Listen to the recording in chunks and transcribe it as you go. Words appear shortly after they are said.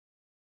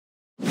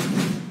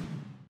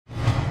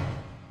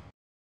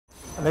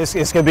It's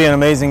going to be an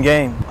amazing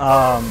game.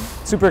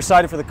 Super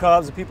excited for the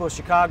Cubs, the people of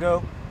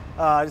Chicago.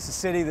 It's a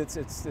city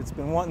that's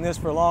been wanting this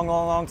for a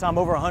long time,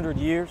 over 100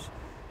 years.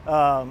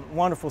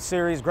 Wonderful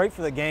series, great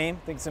for the game.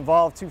 I think it's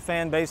involved two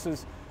fan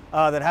bases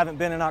that haven't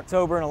been in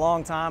October in a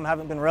long time,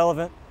 haven't been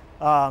relevant.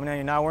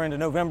 Now we're into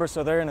November,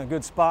 so they're in a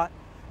good spot.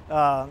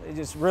 It's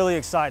just really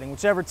exciting.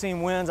 Whichever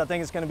team wins, I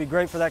think it's going to be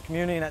great for that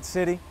community and that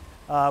city.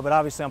 But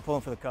obviously I'm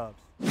pulling for the Cubs.